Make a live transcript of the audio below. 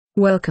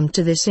Welcome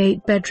to this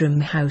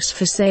 8-bedroom house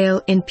for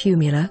sale in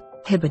Pumula,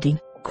 Hibberdene,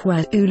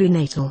 KwaZulu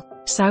Natal,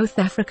 South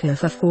Africa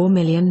for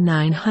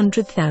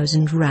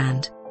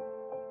R4,900,000.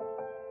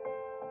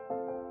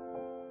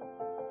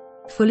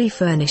 Fully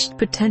furnished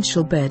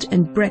potential bed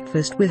and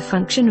breakfast with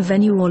function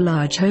venue or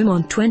large home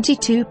on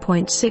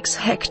 22.6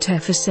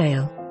 hectare for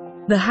sale.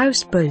 The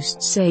house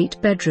boasts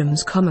 8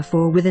 bedrooms,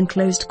 4 with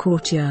enclosed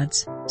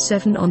courtyards,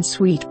 7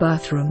 ensuite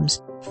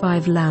bathrooms,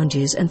 5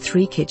 lounges and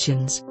 3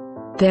 kitchens.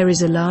 There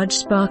is a large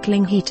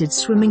sparkling heated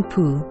swimming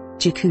pool,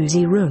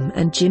 jacuzzi room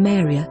and gym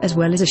area, as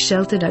well as a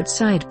sheltered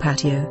outside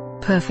patio,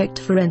 perfect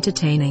for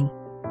entertaining.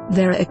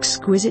 There are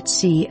exquisite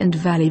sea and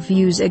valley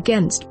views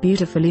against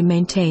beautifully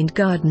maintained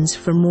gardens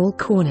from all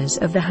corners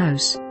of the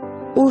house.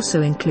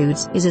 Also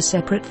includes is a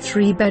separate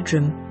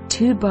 3-bedroom,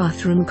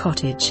 2-bathroom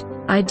cottage,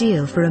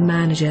 ideal for a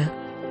manager,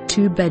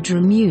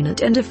 2-bedroom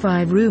unit and a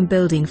 5-room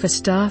building for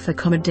staff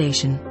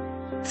accommodation.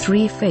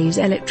 3-phase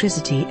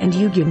electricity and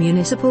UG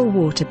municipal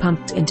water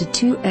pumped into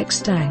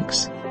 2X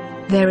tanks.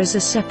 There is a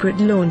separate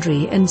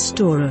laundry and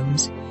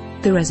storerooms.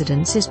 The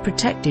residence is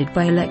protected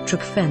by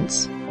electric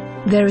fence.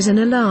 There is an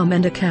alarm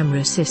and a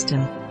camera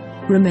system.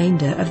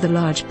 Remainder of the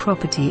large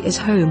property is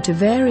home to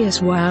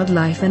various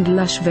wildlife and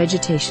lush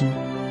vegetation.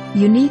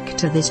 Unique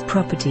to this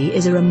property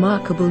is a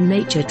remarkable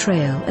nature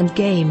trail and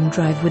game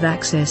drive with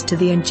access to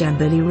the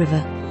Njambili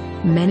River.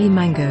 Many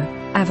mango,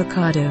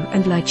 avocado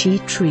and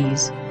lychee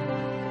trees.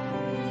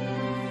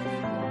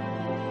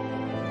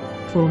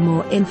 For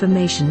more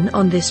information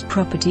on this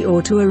property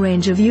or to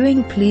arrange a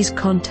viewing, please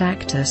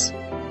contact us.